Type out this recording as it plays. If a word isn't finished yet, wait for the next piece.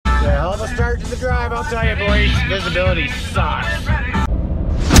a start to the drive, I'll tell you, boys. Visibility sucks.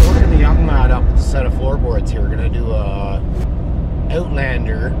 So we're gonna young lad up with a set of floorboards here. We're gonna do a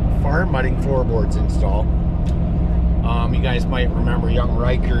Outlander Farmudding floorboards install. You guys might remember young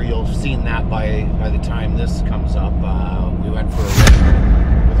Ryker. You'll have seen that by the time this comes up. We went for a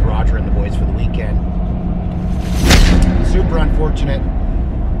ride with Roger and the boys for the weekend. Super unfortunate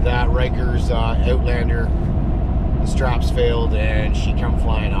that Ryker's Outlander, the straps failed and she come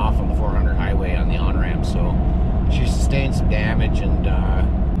flying off on the 400 highway on the on-ramp. So she sustained some damage, and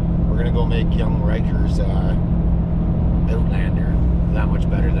we're gonna go make young Ryker's Outlander that much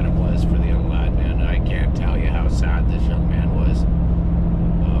better than it was for the young lad, man. I can't tell you how sad this young man was.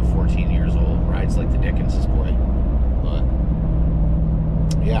 14 years old, rides like the Dickens' boy. But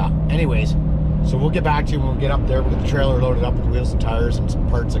yeah, anyways, so we'll get back to you when we get up there. We'll get the trailer loaded up with wheels and tires and some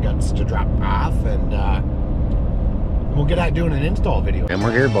parts I got to drop off, and we'll get out doing an install video. And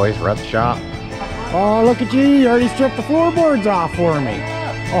we're here, boys. We're at the shop. Oh, look at you. You already stripped the floorboards off for me.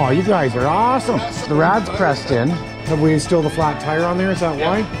 Oh, you guys are awesome. The rad's pressed in. Have we installed the flat tire on there? Is that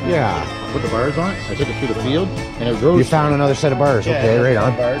why? Yeah. Put the bars on it. I took it through the field and it rose. You found another set of bars. Yeah, okay, right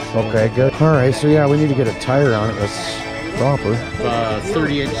on. Bars. Okay, good. All right, so yeah, we need to get a tire on it. That's proper.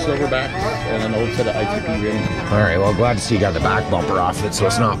 30-inch silverbacks and an old set of ITP rims. All right, well, glad to see you got the back bumper off it, so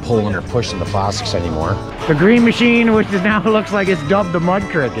it's not pulling or pushing the plastics anymore. The green machine, which is now looks like it's dubbed the Mud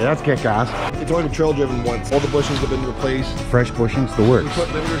Cricket. That's kick-ass. It's only been trail driven once. All the bushings have been replaced. Fresh bushings, the works. We put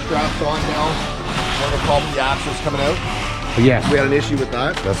limiter straps on now. One of the problem, the axle's coming out. Yes. We had an issue with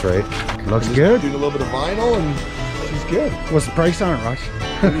that. That's right. Looks good. Doing a little bit of vinyl, and she's good. What's the price on it, Rush?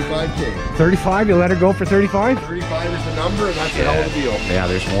 35K. 35? You let her go for 35? 35 is the number, and that's a hell of a deal. Yeah,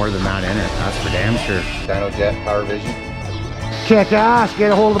 there's more than that in it. That's for damn sure. Jet, Power Vision. Kick ass.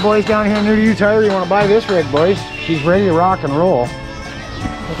 Get a hold of the boys down here in New to You Tire. You want to buy this rig, boys? She's ready to rock and roll.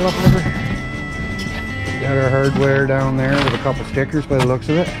 Look it up, River. Got our hardware down there with a couple stickers by the looks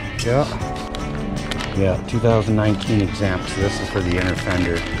of it. Yeah. Yeah, 2019 exam. So this is for the inner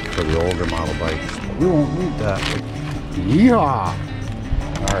fender for the older model bikes. But we won't need that. Yeehaw!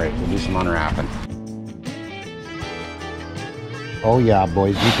 All right, we'll do some unwrapping. Oh yeah,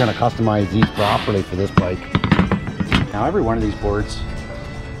 boys, we're gonna customize these properly for this bike. Now every one of these boards,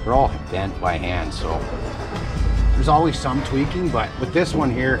 they're all bent by hand, so there's always some tweaking, but with this one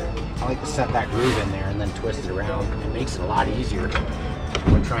here, I like to set that groove in there and then twist it around. It makes it a lot easier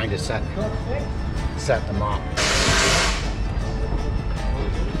when trying to set them up.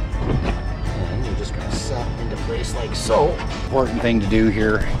 And you're just gonna set into place like so. Important thing to do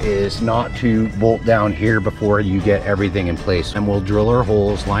here is not to bolt down here before you get everything in place. And we'll drill our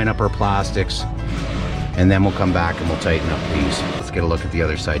holes, line up our plastics, and then we'll come back and we'll tighten up these. Let's get a look at the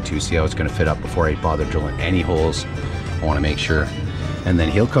other side too, see how it's gonna fit up before I bother drilling any holes. I wanna make sure. And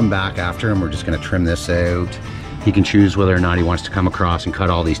then he'll come back after, and we're just gonna trim this out. He can choose whether or not he wants to come across and cut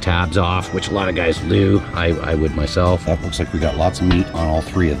all these tabs off, which a lot of guys do. I would myself. That looks like we got lots of meat on all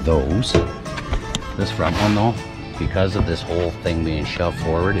three of those. This front one though, because of this whole thing being shoved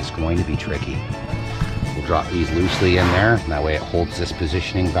forward, it's going to be tricky. We'll drop these loosely in there, and that way it holds this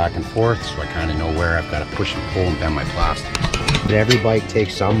positioning back and forth, so I kind of know where I've got to push and pull and bend my plastic. But every bike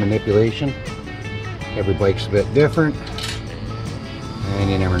takes some manipulation. Every bike's a bit different,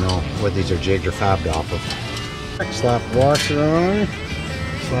 and you never know what these are jigged or fabbed off of. Slap a washer on her,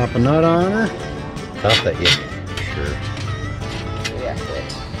 slap a nut on her. Tough that you sure. Yeah, good.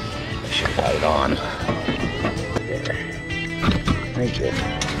 I should have got it on. There. Right there.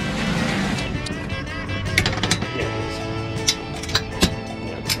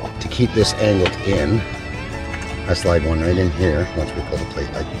 To keep this angled in, I slide one right in here once we pull the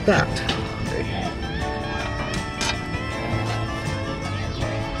plate like that.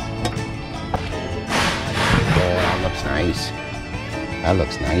 Nice. That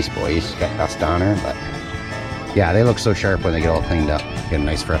looks nice, boys. Got dust on her, but yeah, they look so sharp when they get all cleaned up. Get a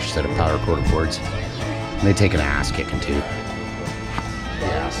nice fresh set of powder coated boards. And they take an ass kicking too.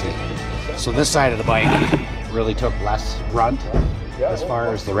 Yeah, see. So this side of the bike really took less brunt as far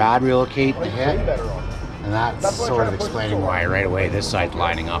as the rad relocate and the hit. And that's sort of explaining why right away this side's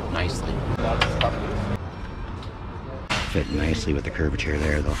lining up nicely. Fit nicely with the curvature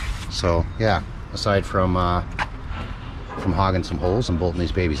there though. So yeah, aside from hogging some holes and bolting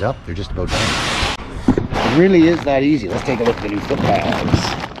these babies up, they're just about done. It really is that easy. Let's take a look at the new foot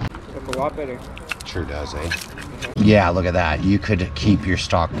pads. Looks a lot better. Sure does, eh? Yeah, look at that. You could keep your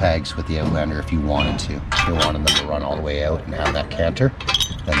stock pegs with the Outlander if you wanted to. If you wanted them to run all the way out and have that canter,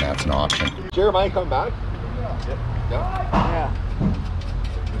 then that's an option. Jeremiah come back? Yeah.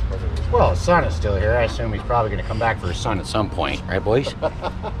 Well, his son is still here. I assume he's probably going to come back for his son at some point, right, boys?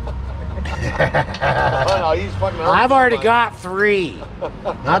 Oh, no, he's fucking I've already got 3.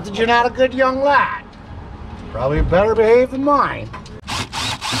 Not that you're not a good young lad. Probably better behaved than mine.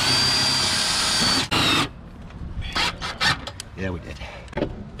 Yeah, we did.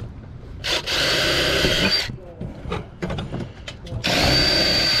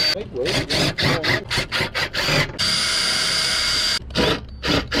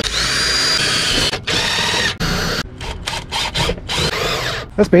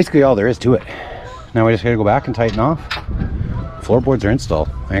 That's basically all there is to it. Now we just gotta go back and tighten off. Floorboards are installed.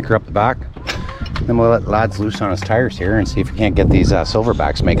 Anchor up the back. Then we'll let lads loose on his tires here and see if we can't get these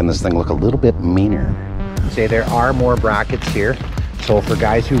silverbacks making this thing look a little bit meaner. Say there are more brackets here. So for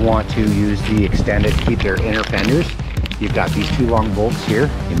guys who want to use the extended, keep their inner fenders, you've got these 2 long bolts here.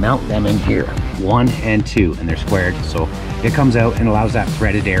 You mount them in here, 1 and 2, and they're squared. So it comes out and allows that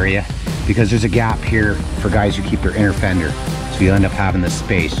threaded area because there's a gap here for guys who keep their inner fender. So you end up having this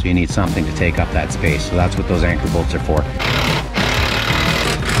space. So you need something to take up that space. So that's what those anchor bolts are for.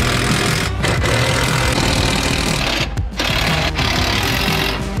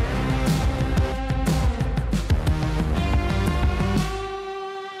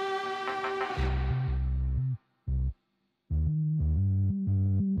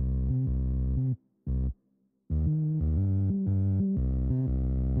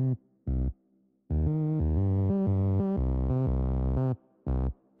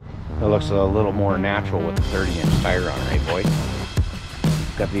 It looks a little more natural with the 30-inch tire on, right, boy?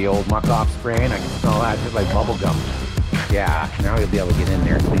 Got the old muck off spraying. I can smell that just like bubble gum. Yeah, now you'll be able to get in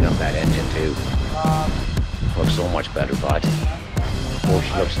there and clean up that engine too. Looks so much better, bud. Oh,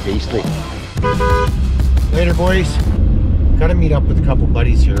 she looks tasty. Later, boys. Gotta meet up with a couple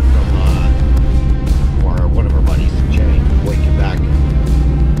buddies here from, or one of our buddies, Jenny, Boy Quebec,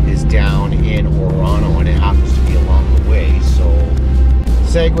 is down in Orano, and it happens to be along the way, so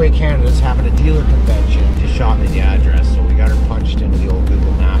Segway Canada's having a dealer convention. Just shot me the address, so we got her punched into the old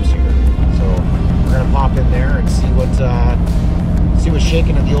Google Maps here. So we're gonna pop in there and see what's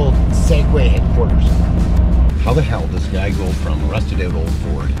shaking at the old Segway headquarters. How the hell does a guy go from rusted out old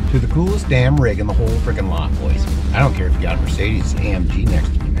Ford to the coolest damn rig in the whole freaking lot, boys? I don't care if you got a Mercedes AMG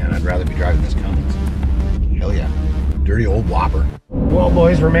next to me, man. I'd rather be driving this Cummins. Hell yeah, dirty old Whopper. Well,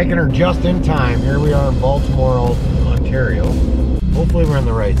 boys, we're making her just in time. Here we are in Baltimore, Ontario. Hopefully we're in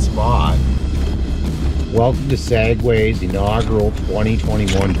the right spot. Welcome to Segway's inaugural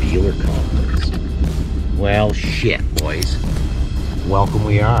 2021 dealer conference. Well, shit, boys. Welcome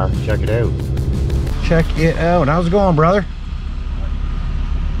we are. Check it out. Check it out. How's it going, brother?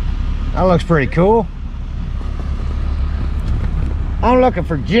 That looks pretty cool. I'm looking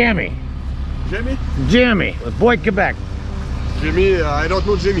for Jimmy. Jimmy? Jimmy, with Boy Quebec. Jimmy, I don't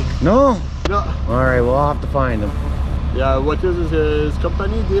know Jimmy. No? No. All right, well, I'll have to find him. Yeah, what is his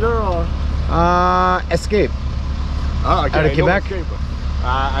company, dealer or? Escape. Ah, okay. Out of Quebec? Escape.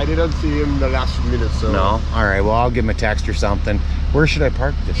 I didn't see him the last few minutes, so. No? All right, well, I'll give him a text or something. Where should I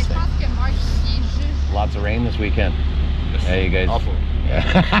park this thing? Lots of rain this weekend. Yes. Hey, you guys. Awful.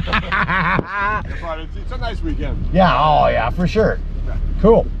 Yeah. It's a nice weekend. Yeah, oh yeah, for sure.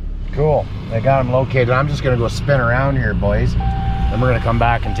 Cool. Cool. They got them located. I'm just gonna go spin around here, boys. Then we're gonna come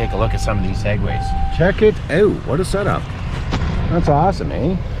back and take a look at some of these Segways. Check it out. What a setup. That's awesome,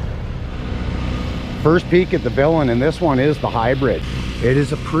 eh? First peek at the villain, and this one is the hybrid. It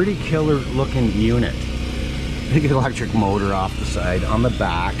is a pretty killer looking unit. Big electric motor off the side, on the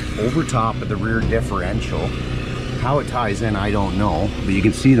back, over top of the rear differential. How it ties in, I don't know, but you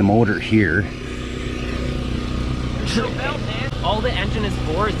can see the motor here. All the engine is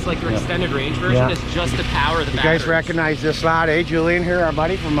for, it's like their extended range version, is just to power the batteries. You guys recognize this lad, eh? Julian here, our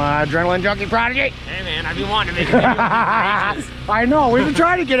buddy from Adrenaline Junkie Prodigy. Hey man, I've been wanting to make a video for ages. I know, we've been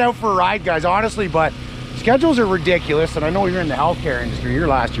trying to get out for a ride, guys, honestly, but schedules are ridiculous, and I know you're in the healthcare industry. Your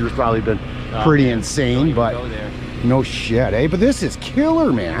last year's probably been pretty insane, but no shit, eh? But this is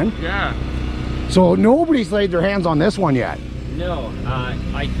killer, man. Yeah. So nobody's laid their hands on this one yet? No,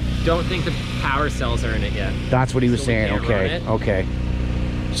 I don't think the power cells are in it yet. That's what he was saying. Okay, okay.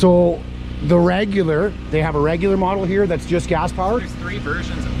 So the regular, they have a regular model here that's just gas powered? There's 3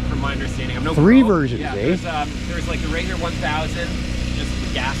 versions from my understanding. I'm no Three pro. versions, yeah, eh? There's like the regular 1000, just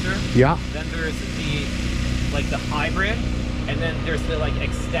the gasser. Yeah. Then there's the hybrid, and then there's the like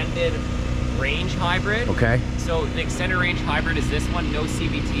extended range hybrid. Okay. So the extended range hybrid is this one, no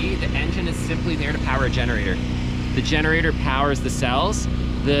CVT. The engine is simply there to power a generator. The generator powers the cells.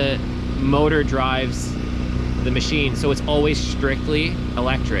 The motor drives the machine, so it's always strictly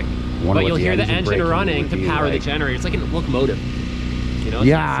electric. But you'll hear the engine running to power the generator. It's like a locomotive. You know?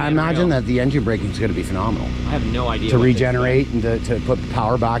 Yeah, I imagine that the engine braking is going to be phenomenal. I have no idea. To regenerate and to put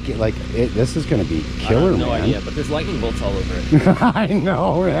power back, like this is going to be killer, man. I have no idea, but there's lightning bolts all over it. I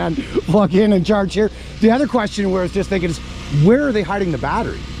know, man. Plug in and charge here. The other question where I was just thinking is, where are they hiding the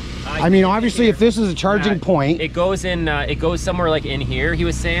battery? I mean, obviously, if this is a charging point, it goes in. It goes somewhere like in here. He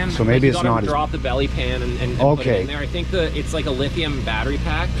was saying. So maybe it's not. Drop the belly pan and put it in there. I think it's like a lithium battery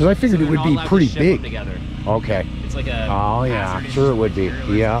pack. Because I figured it would be pretty big. Together. Okay. It's like a. Oh yeah, sure it would be.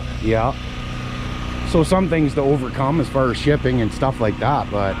 Yeah, yeah. So some things to overcome as far as shipping and stuff like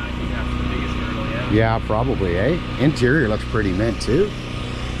that, but. I think that's the biggest hurdle. Yeah, probably. Interior looks pretty mint too.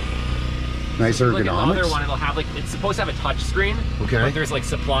 Nice ergonomics. Like another one, it'll have like, it's supposed to have a touch screen. Okay. But there's like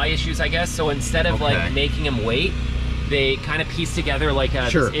supply issues, I guess. So instead of like making him wait, they kind of piece together like a,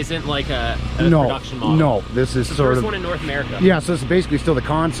 this isn't like a production model. No, this is the sort first of one in North America. Yeah, so it's basically still the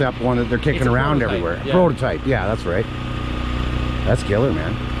concept one that they're kicking around prototype, everywhere. yeah. Prototype, yeah, that's right. That's killer,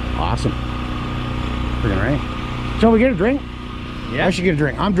 man. Awesome. Freaking right. Shall we get a drink? Yeah. I should get a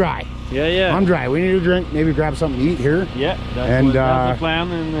drink. I'm dry. Yeah. I'm dry. We need a drink. Maybe grab something to eat here. Yeah, that's the plan.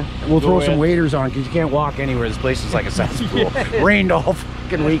 And we'll throw some waders on because you can't walk anywhere. This place is like a cesspool. Rained all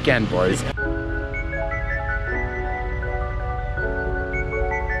fucking weekend, boys.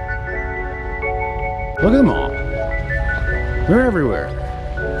 Look at them all. They're everywhere.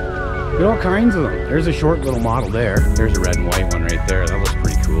 Get all kinds of them. There's a short little model there. There's a red and white one right there. That looks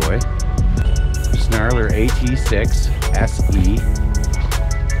pretty cool, eh? Snarler AT6 SE.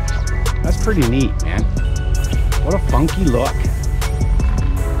 That's pretty neat, man. What a funky look.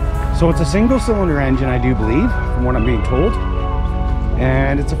 So it's a single cylinder engine, I do believe, from what I'm being told.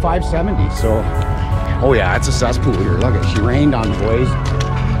 And it's a 570, so. Oh yeah, it's a cesspool here. Look at, she rained on the boys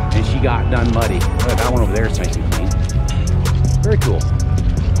and she got done muddy. Look at that one over there, it's nice and clean. Very cool.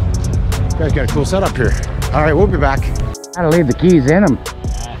 You guys got a cool setup here. All right, we'll be back. Gotta leave the keys in them.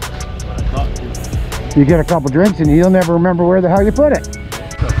 You get a couple drinks and you'll never remember where the hell you put it.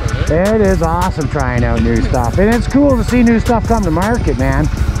 It is awesome trying out new stuff. And it's cool to see new stuff come to market, man.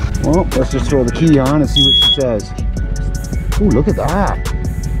 Well, let's just throw the key on and see what she says. Ooh, look at that.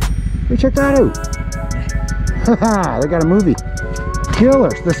 Hey, check that out. Haha, they got a movie.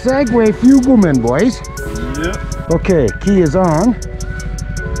 Killers. The Segway Fugleman, boys. Yep. Okay, key is on.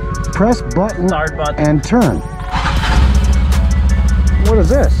 Press button, Start button and turn. What is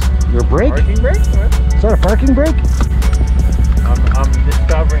this? Your brake? Parking brake? Is that a parking brake? I'm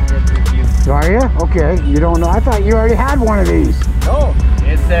discovering it with you. Are you? Okay, you don't know. I thought you already had one of these. No,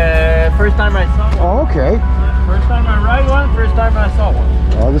 it's the first time I saw one. Oh, okay. First time I ride one, first time I saw one.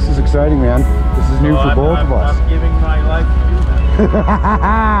 Oh, this is exciting, man. This is new for both of us. I'm giving my life to you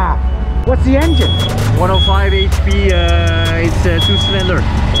now. What's the engine? 105 HP, it's a 2-cylinder.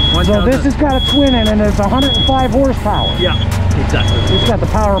 So this has got a twin in it and it's 105 horsepower. Yeah, exactly. It's got the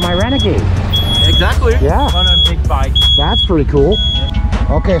power of my Renegade. Exactly. Yeah. On a big bike. That's pretty cool. Yeah.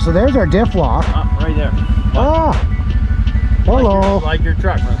 Okay, so there's our diff lock. Right there. Ah. Hello. Like your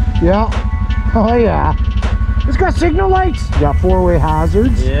truck, man. Yeah. Oh yeah. It's got signal lights. You got 4-way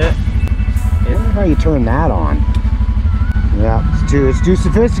hazards. Yeah. I wonder how you turn that on. Yeah, it's too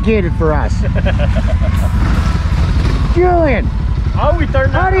sophisticated for us. Julian. Oh, we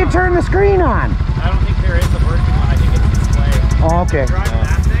turned How do you turn the screen on? I don't think there is a working one. I think it's display. Oh, okay. Driving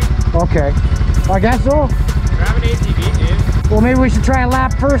that thing? Okay. I guess so. Grab an ATV, dude. Well, maybe we should try a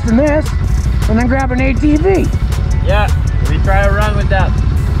lap first in this, and then grab an ATV. Yeah, we try a run with that.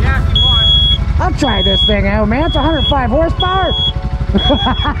 Yeah, if you want. I'll try this thing out, man. It's 105 horsepower.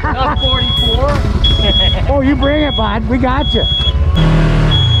 Not 44. Oh, you bring it, bud. We got you.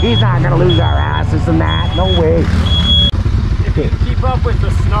 He's not gonna lose our asses in that. No way. If you can keep up with the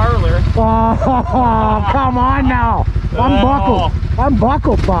Snarler. Oh, come on now. I'm buckled. I'm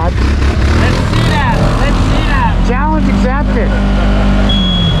buckled, bud. Let's see that. Let's see that. Challenge accepted.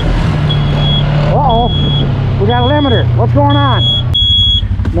 Uh-oh. We got a limiter. What's going on?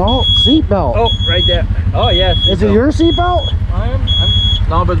 No, seatbelt. Oh, right there. Oh, yes. Is it your seatbelt?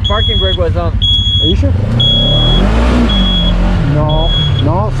 No, but the parking brake was on. Are you sure? No,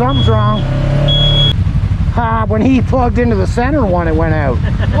 something's wrong. Ha, when he plugged into the center one, it went out.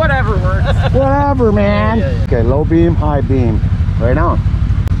 Whatever works. Whatever, man. Yeah. Okay, low beam, high beam. Right on.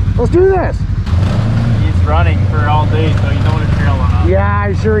 Let's do this. He's running for all day, so you don't want to trail on us. Yeah,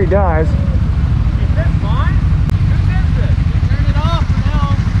 I'm sure he does. Is this fine? Who is this? We turned it off for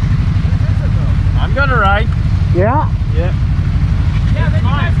now. Who is it though? I'm gonna ride. Yeah? Yeah. Yeah, then you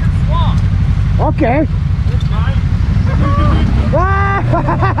guys can swap. Okay. It's fine.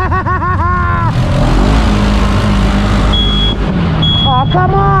 Oh,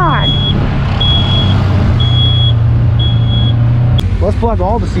 come on! Let's plug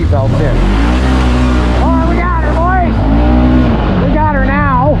all the seat belts in. Oh, we got her, boys! We got her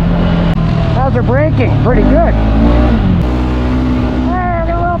now. How's her braking? Pretty good. Hey,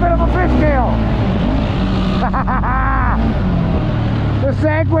 got a little bit of a fishtail. The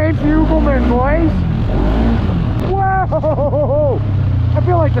Segway Fugleman, boys. Whoa! I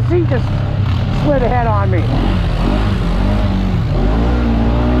feel like the seat just slid ahead on me.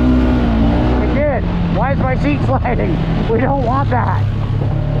 It did. Why is my seat sliding? We don't want that.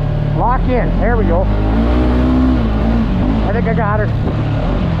 Lock in. There we go. I think I got her.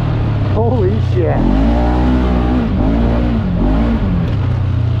 Holy shit.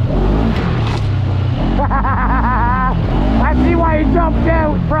 I see why you jumped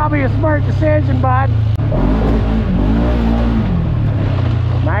out. Probably a smart decision, bud.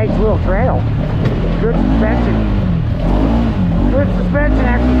 Nice little trail. Good suspension. Good suspension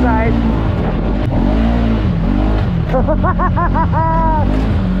exercise.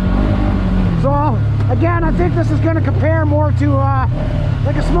 So, again, I think this is going to compare more to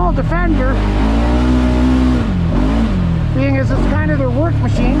like a small Defender, being as it's kind of their work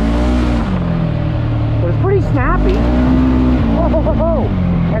machine. But it's pretty snappy. Whoa.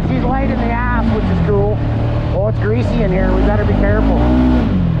 And she's light in the ass, which is cool. Oh, it's greasy in here. We better be careful.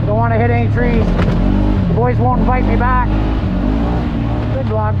 Don't want to hit any trees. The boys won't invite me back.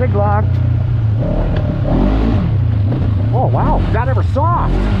 Big log, big log. Oh, wow. Is that ever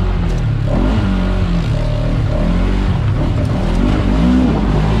soft?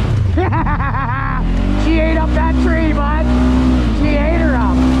 She ate up that tree, bud. She ate her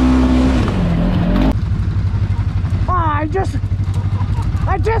up. Oh,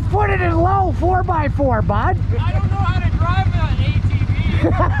 I just put it in low 4x4, bud. I don't know how to drive an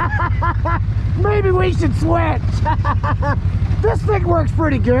ATV. Maybe we should switch. This thing works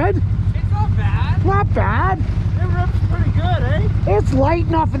pretty good. It's not bad. Not bad. It rips pretty good, eh? It's light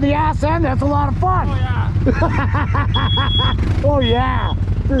enough in the ass end. That's a lot of fun. Oh, yeah. Oh, yeah.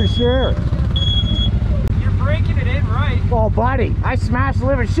 For sure. You're breaking it in right. Oh, buddy. I smashed the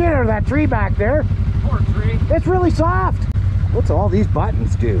living shit out of that tree back there. Poor tree. It's really soft. What's all these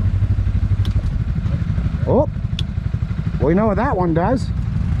buttons do? Oh, we know what that one does.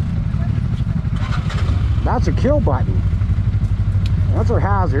 That's a kill button. That's our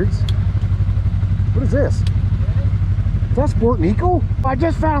hazards. What is this? Is that Sport and Eco? I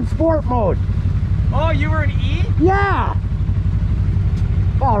just found sport mode. Oh, you were in E? Yeah.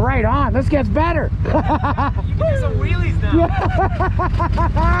 Oh, right on. This gets better. You can do some wheelies now.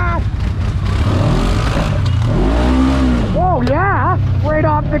 Yeah. Oh yeah, right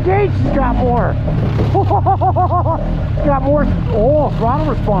off the gate she's got more. She's got more, oh, throttle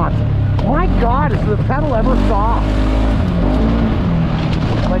response. My God, is the pedal ever soft?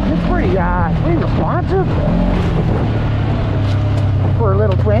 Like, it's pretty responsive for a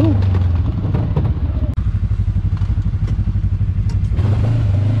little twin.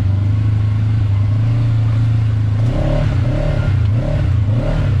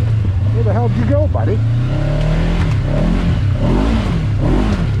 Where the hell did you go, buddy?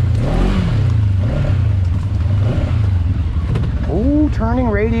 Ooh, turning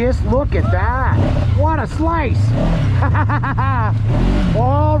radius, look at that. What a slice.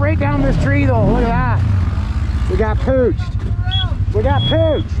 Oh, right down this tree though, look at that. We got pooched. We got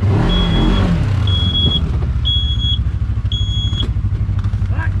pooched.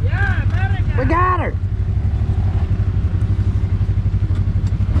 We got her.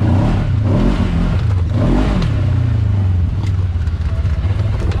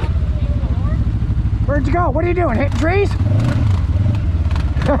 Where'd you go? What are you doing? Hitting trees?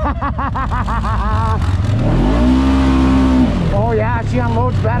 Oh yeah, she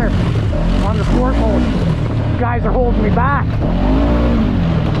unloads better on the sport mode. These guys are holding me back.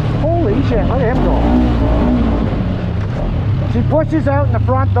 Holy shit, look at him go. She pushes out in the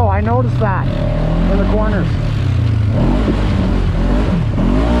front though, I noticed that in the corners.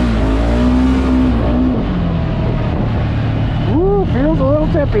 Ooh, feels a little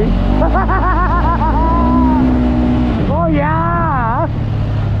tippy. Oh yeah,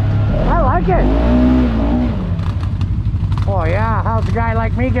 I like it. Oh yeah, how's a guy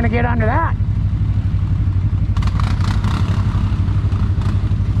like me gonna get under that?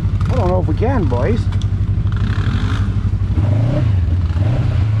 I don't know if we can, boys.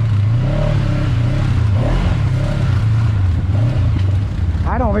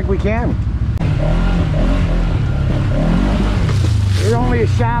 I don't think we can. You're only as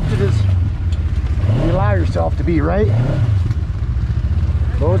shafted as you allow yourself to be, right?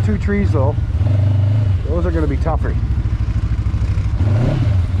 Those two trees though, those are going to be tougher.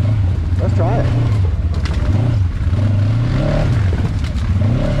 Let's try it.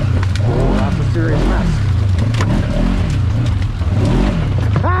 serious mess.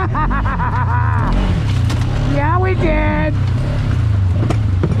 Yeah, we did.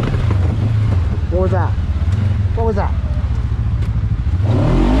 What was that? What was that?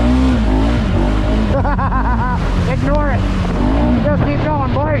 Ignore it. Just keep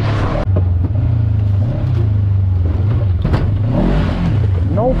going, boys.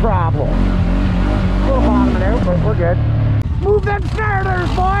 No problem. We'll bottom it out, but we're good. Move them starters,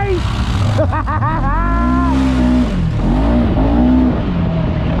 boys!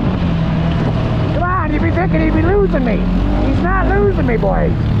 Come on, you'd be thinking he'd be losing me. He's not losing me,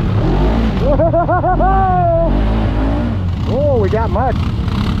 boys. Oh, we got mud.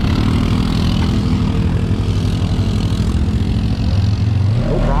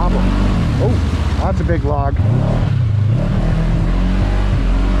 No problem. Oh, that's a big log.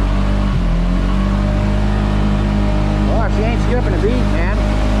 Oh, she ain't skipping a beat, man. I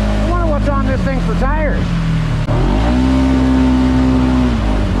wonder what's on this thing for tires.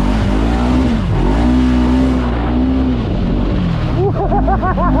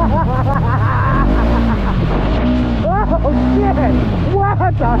 Oh shit! What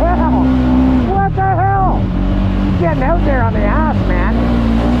the hell? What the hell? Getting out there on the ass, man.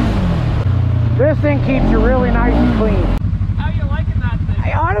 This thing keeps you really nice and clean. How you liking that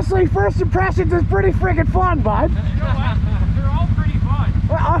thing? Honestly, first impressions is pretty friggin' fun, bud. You know what? They're all pretty fun.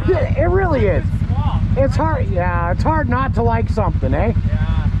 Well, it really is. It's small. It's hard, yeah, it's hard not to like something, eh?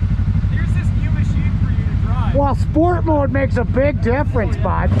 Yeah. Here's this new machine for you to drive. Well, sport mode makes a big difference,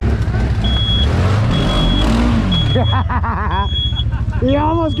 bud. You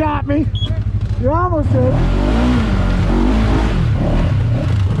almost got me. You almost did.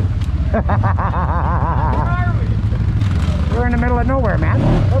 Where are we? We're in the middle of nowhere, man.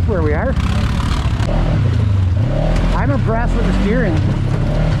 That's where we are. I'm impressed with the steering.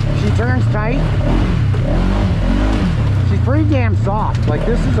 She turns tight. She's pretty damn soft. Like,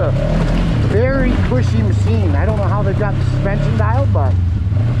 this is a very cushy machine. I don't know how they've got the suspension dialed, but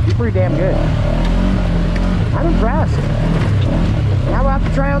she's pretty damn good. I'm impressed. Now we'll have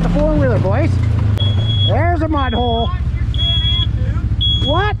to try out the four-wheeler, boys. There's a mud hole.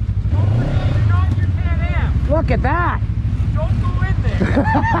 What? You're not your Can-Am. Look at that. Don't go in there.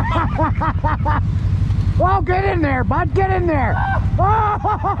 Well, get in there, bud. Get in there. All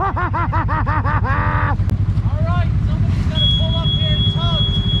right, somebody's got to pull up here and tug.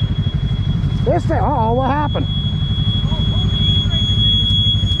 This thing. Uh-oh, what happened?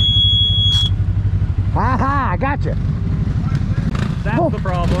 Aha, I got you. That's the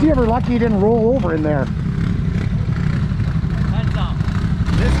problem. Is you ever lucky you didn't roll over in there? Heads up.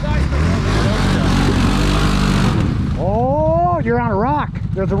 This guy's the Oh, you're on a rock.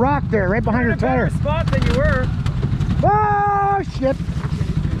 There's a rock there right behind your tire. spot than you were. Oh, shit.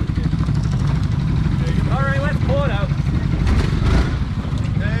 All right, let's pull it out.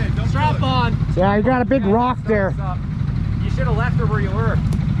 Hey, don't strap on. Yeah, you got a big rock there. You should have left her where you were.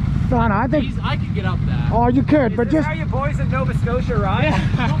 No, I think. Jeez, I could get up that. Oh, you could, but just How you boys in Nova Scotia ride?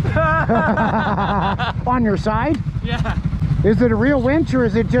 on your side. Yeah. Is it a real winch or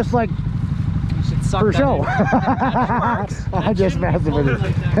is it just like You should suck for that show? in. I just messing with it.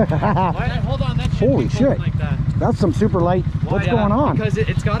 Hold on, that Holy shit. like that. That's some super light. What's going on? Because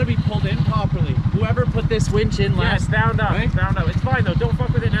it's got to be pulled in properly. Whoever put this winch in last. Yeah, bound up. Right? Bound up. It's fine though. Don't fuck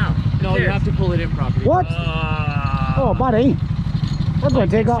with it now. No, you have to pull it in properly. What? Oh, buddy. We're going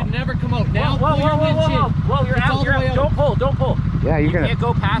to take off. Should never come out. Now pull your winch in. Whoa, you're out. You're out. Don't pull. Don't pull. Yeah, you're going to. Can't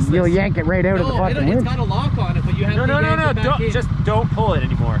go past this. You'll yank it right out of the fucking It's winch. got a lock on it, but you have to yank it back in. Just don't pull it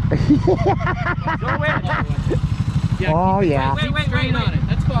anymore. Go in. Yeah, oh, yeah. Wait on it.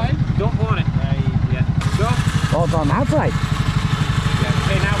 That's fine. Don't pull on it. Yeah. Go. Oh, it's on that side. Yeah.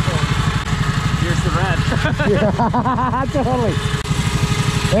 Okay, now pull. Here's the red. Yeah, totally.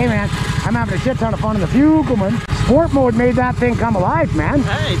 Hey, man, I'm having a shit ton of fun in the Fugleman. Sport mode made that thing come alive, man.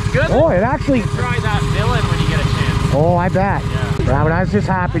 Hey, it's good. Oh, it actually. Try that villain when you get a chance. Oh, I bet. Yeah, but I was just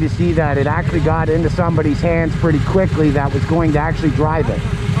happy to see that it actually got into somebody's hands pretty quickly that was going to actually drive it.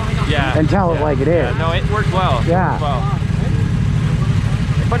 Yeah. And tell it like it is. Yeah, no, it worked well. Yeah.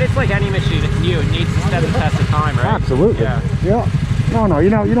 But it's like any machine, it's new. It needs to stand the test of time, right? Absolutely. Yeah. No, you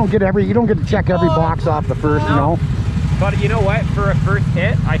don't get to check every box off the first, you know. But you know what? For a first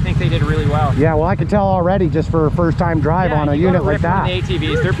hit, I think they did really well. Yeah, well, I can tell already just for a first-time drive on a unit like that. The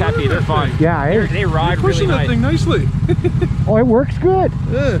ATVs, they're peppy, they're fun. Yeah, they ride really nice. Pushing that thing nicely. Oh, it works good.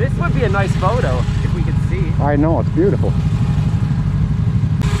 Yeah. This would be a nice photo if we could see. I know, it's beautiful.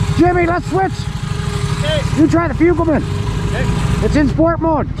 Jimmy, let's switch. Okay. You try the Fugleman. Okay. It's in sport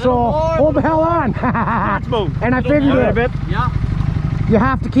mode, so hold the hell on. Sports mode. And I figured it. Yeah. You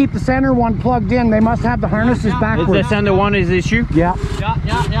have to keep the center one plugged in. They must have the harnesses backwards. Is the center one is the issue? Yeah.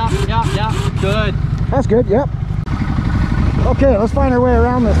 Yeah. Good. That's good, yep. Okay, let's find our way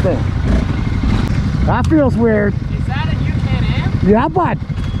around this thing. That feels weird. Is that a new Can-Am? Yeah, bud.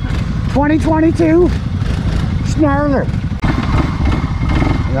 2022 Snarler.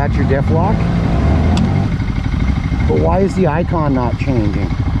 That's your diff lock. But why is the icon not changing?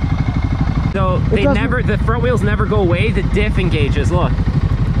 So the front wheels never go away. The diff engages. Look.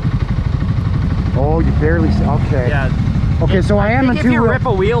 Oh, you barely see. Okay. Yeah. Okay, so I am in if you two-wheel. rip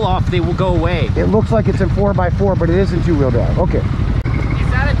a wheel off, they will go away. It looks like it's in 4x4, but it is in two-wheel drive. Okay. Is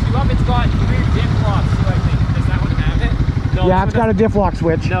that a 2-up? It's got rear diff locks too, I think. Does that one have it? No. Yeah, it's got a diff lock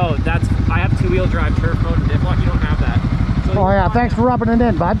switch. No, I have two-wheel drive turf mode and diff lock. You don't have that. So Oh yeah, thanks for rubbing it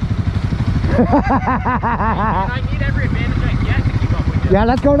in, bud. And I need every advantage I get to keep up with you. Yeah,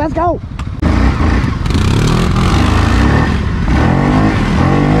 let's go, let's go.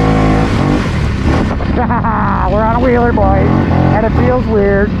 We're on a wheeler, boys, and it feels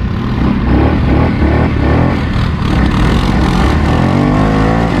weird.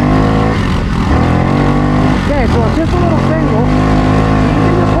 Okay, so it's just a little single.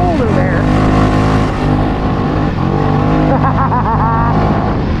 In the folder there.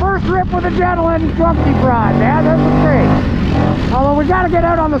 First rip with a gentleman drunk defrod, man. This is great. Although we got to get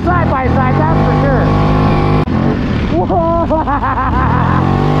out on the side-by-side, that's for sure. Whoa!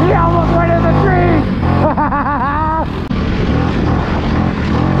 He almost went in the tree.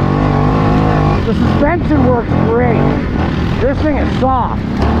 The suspension works great. This thing is soft,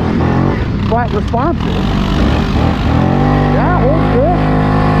 but responsive. Yeah, holds good.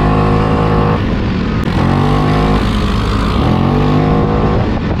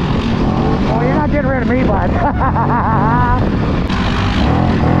 Oh, you're not getting rid of me, bud.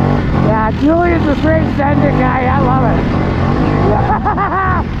 Yeah, Julian's a straight sending guy. I love it.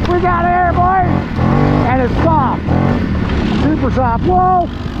 We got air, boys. And it's soft. Super soft. Whoa.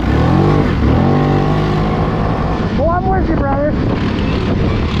 Oh, I'm with you, brother.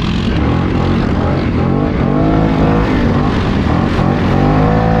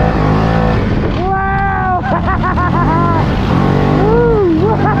 Wow.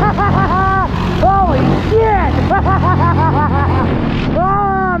 Holy shit.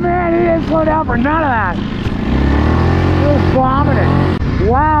 Oh, man, he didn't slow down for none of that. He was vomiting.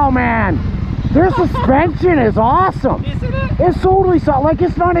 Wow, man. Their suspension is awesome. Isn't it? It's totally soft. Like,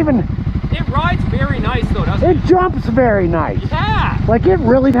 it's not even... It rides very nice though, doesn't it? It jumps very nice. Yeah. Like, it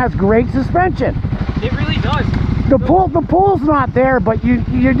really has great suspension. It really does. The pull's not there, but you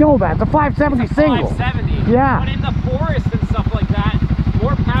know that. The 570 It's a single. 570. Yeah. But in the forest and stuff like that,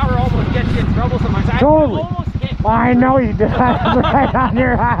 more power almost gets you in trouble sometimes. Totally. I almost get I know you did. Right on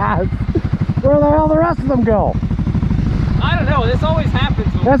your ass. Where the hell the rest of them go? I don't know. This always happens.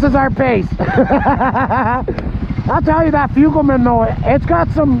 This is our pace. I'll tell you that Fugleman though, it's got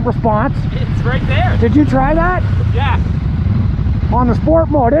some response. It's right there. Did you try that? Yeah. On the sport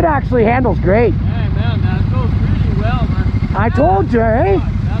mode, it actually handles great. Hey man, that goes really well, man. I told you, eh?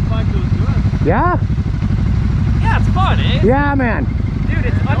 That bike goes good. Yeah? Yeah, it's fun, eh? Yeah, man. Dude,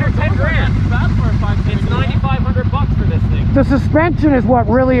 it's under 10 grand. It's 9,500 bucks for this thing. The suspension is what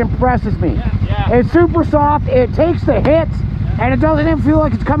really impresses me. Yeah. It's super soft, it takes the hits, and it doesn't even feel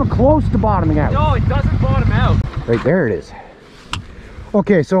like it's coming close to bottoming out. No, it doesn't bottom out. Right there it is.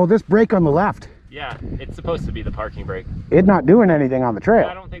 Okay, so this brake on the left, Yeah, it's supposed to be the parking brake. it's not doing anything on the I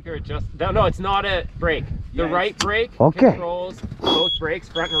trail. don't think they're just... No, it's not a brake. The right brake Okay. controls both brakes,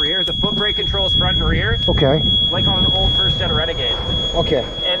 front and rear. The foot brake controls front and rear, Okay, like on an old first-gen Renegade. okay.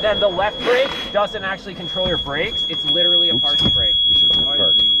 And then the left brake doesn't actually control your brakes. It's literally a parking brake.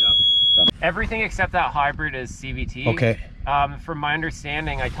 Everything except that hybrid is CVT. Okay. From my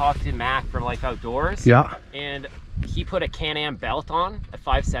understanding, I talked to Mac from Life Outdoors. Yeah. And he put a Can-Am belt on at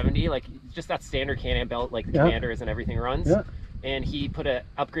 570, like just that standard Can-Am belt, like the Yeah. Commanders and everything runs. Yeah. And he put a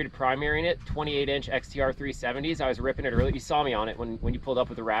upgraded primary in it, 28-inch XTR 370s. I was ripping it earlier. You saw me on it when you pulled up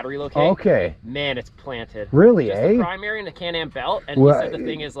with the rad relocate. Okay. Man, it's planted. Really, just eh? the primary and the Can-Am belt, and Well, he said the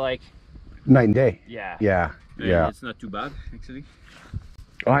thing is like, Night and day. yeah. Yeah. Yeah. It's not too bad, actually.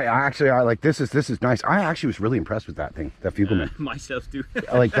 I like this is nice. I actually was really impressed with that thing, that Fugleman. Myself too.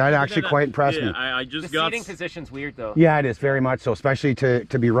 Like that actually quite impressed me. I The just got... seating position's weird though. Yeah, it is very much so, especially to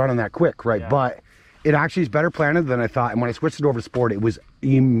be running that quick, right? Yeah. But it actually is better planted than I thought. And when I switched it over to sport, it was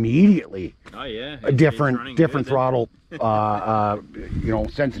immediately Oh yeah. a different throttle,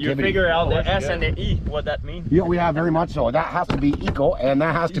 sensitivity. You figure out the S and the E, what that means. Yeah, we have very much so. That has to be eco, and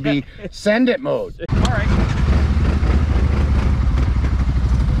that has to be send it mode. All right.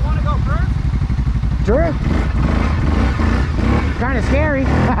 You want to go first? Sure. Kind kind of scary.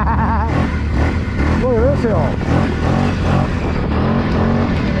 Look at this hill.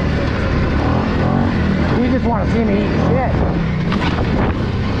 You just want to see me eat shit.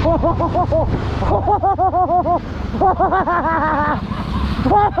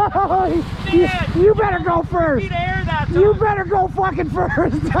 You better go first. You better go fucking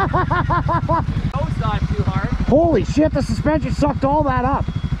first. Nosedive too hard. Holy shit, the suspension sucked all that up.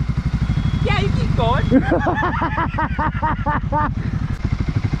 Yeah, you keep going.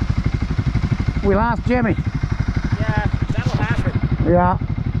 We lost Jimmy. Yeah, that'll happen. Yeah.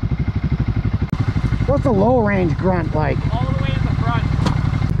 What's a low range grunt like? All the way in the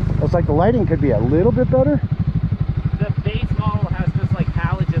front. Looks like the lighting could be a little bit better. The base model has just like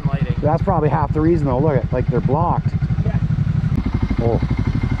halogen lighting. That's probably half the reason though. Look at, like they're blocked. Yeah. Oh.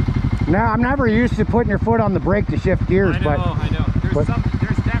 Now I'm never used to putting your foot on the brake to shift gears, I know. There's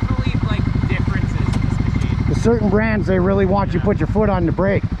definitely like differences in this machine. with certain brands they really want you to put your foot on the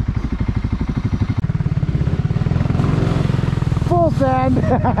brake. Full send.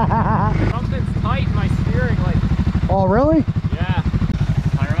 Something's tight in my steering, like. Oh really? Yeah.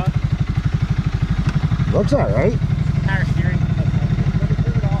 Tire rod. Looks alright. Power steering. Let me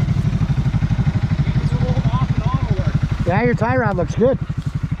turn it off. You can do off and on will work. Yeah, your tie rod looks good.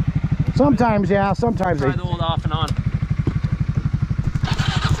 Sometimes, yeah, sometimes Try they... the old off and on.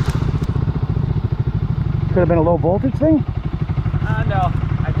 Could have been a low voltage thing? No.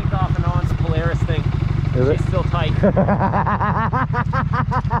 I think off and on's a Polaris thing. Is it? She's still tight.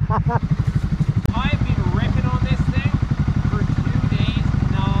 I've been ripping on this thing for 2 days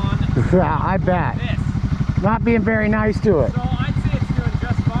non-stop. Yeah, I bet. This. Not being very nice to it. So I'd say it's doing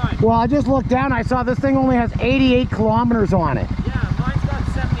just fine. Well, I just looked down, I saw this thing only has 88 kilometers on it. Yeah, mine's got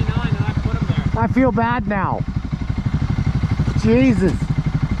 79 and I put them there. I feel bad now. Jesus.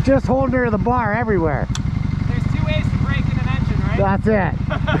 Just holding her to the bar everywhere. There's 2 ways to break in an engine, right? That's it.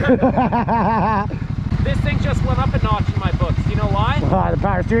 This thing just went up a notch in my books. You know why? The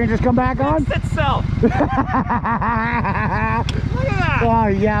power steering just come back on? It's itself. Look at that. Oh,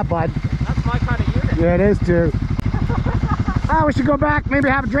 yeah, bud. That's my kind of unit. Yeah, it is too. Oh, we should go back, maybe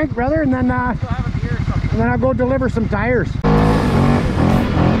have a drink, brother, and then Go have a beer or something. and then I'll go deliver some tires.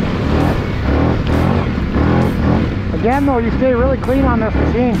 Again, though, you stay really clean on this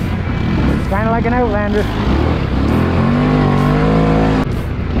machine. Kind of like an Outlander.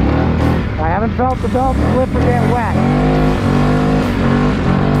 I haven't felt the belt slip or get wet.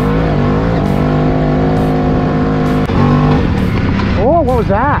 Oh, what was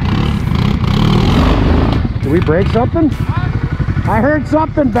that? Did we break something? I heard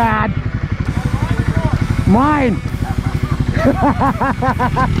something bad. Mine.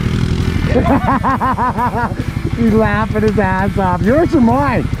 He's laughing his ass off. Yours or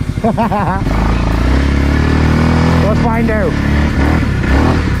mine? Let's find out.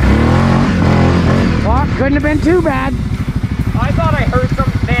 Well, couldn't have been too bad. I thought I heard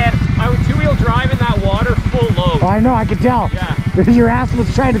something, man. I was two-wheel driving that water full load. Oh, I know, I could tell. Yeah. Your ass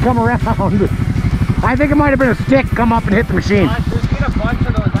was trying to come around. I think it might have been a stick come up and hit the machine. There's been a bunch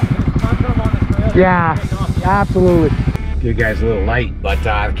of those. There's a bunch of them on the trail. Yeah, Yeah. absolutely. You guys a little light, but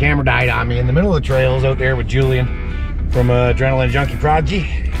the camera died on me in the middle of the trails out there with Julian from Adrenaline Junkie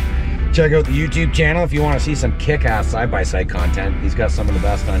Prodigy. Check out the YouTube channel if you want to see some kick-ass side-by-side content. He's got some of the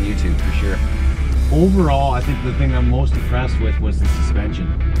best on YouTube for sure. Overall, I think the thing I'm most impressed with was the suspension.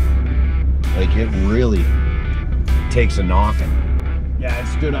 Like, it really takes a knocking. Yeah, it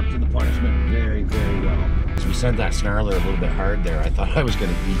stood up to the punishment very, very well. So we sent that Snarler a little bit hard there. I thought I was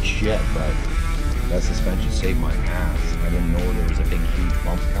going to eat shit, but that suspension saved my ass. I didn't know there was a big, huge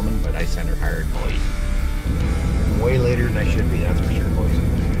bump coming, but I sent her hard, boys. Way later than I should be, that's for sure, boys.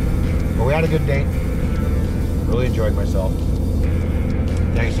 But we had a good day. Really enjoyed myself.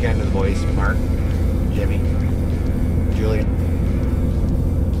 Thanks again to the boys, Mark, Jimmy, Julian,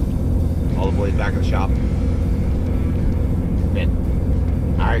 all the boys back at the shop. Man.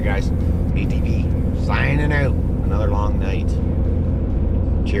 Alright guys, ehTV signing out. Another long night.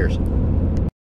 Cheers.